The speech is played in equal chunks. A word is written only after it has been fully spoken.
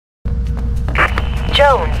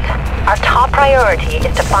Jones, our top priority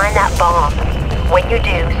is to find that bomb. When you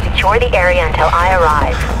do, secure the area until I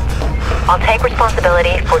arrive. I'll take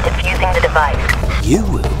responsibility for defusing the device. You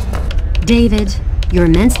will? David, you're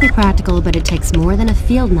immensely practical, but it takes more than a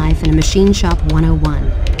field knife and a machine shop 101.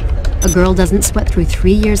 A girl doesn't sweat through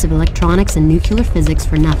 3 years of electronics and nuclear physics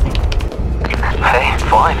for nothing. Hey,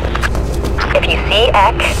 fine. If you see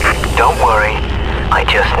Ek... Don't worry. I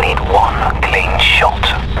just need one clean shot.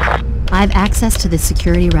 I've access to the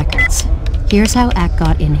security records. Here's how Ek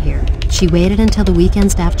got in here. She waited until the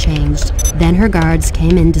weekend staff changed, then her guards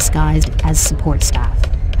came in disguised as support staff.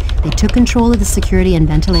 They took control of the security and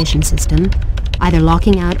ventilation system, either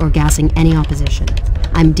locking out or gassing any opposition.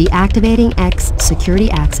 I'm deactivating Ek's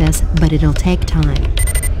security access, but it'll take time.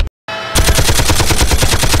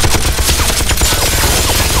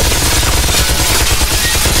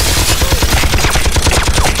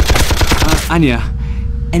 Anya,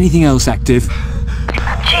 anything else active?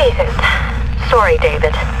 Jesus. Sorry,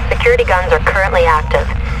 David. Security guns are currently active.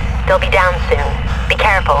 They'll be down soon. Be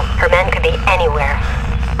careful. Her men could be anywhere.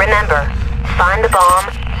 Remember, find the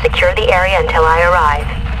bomb, secure the area until I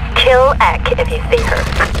arrive. Kill Ek if you see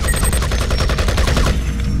her.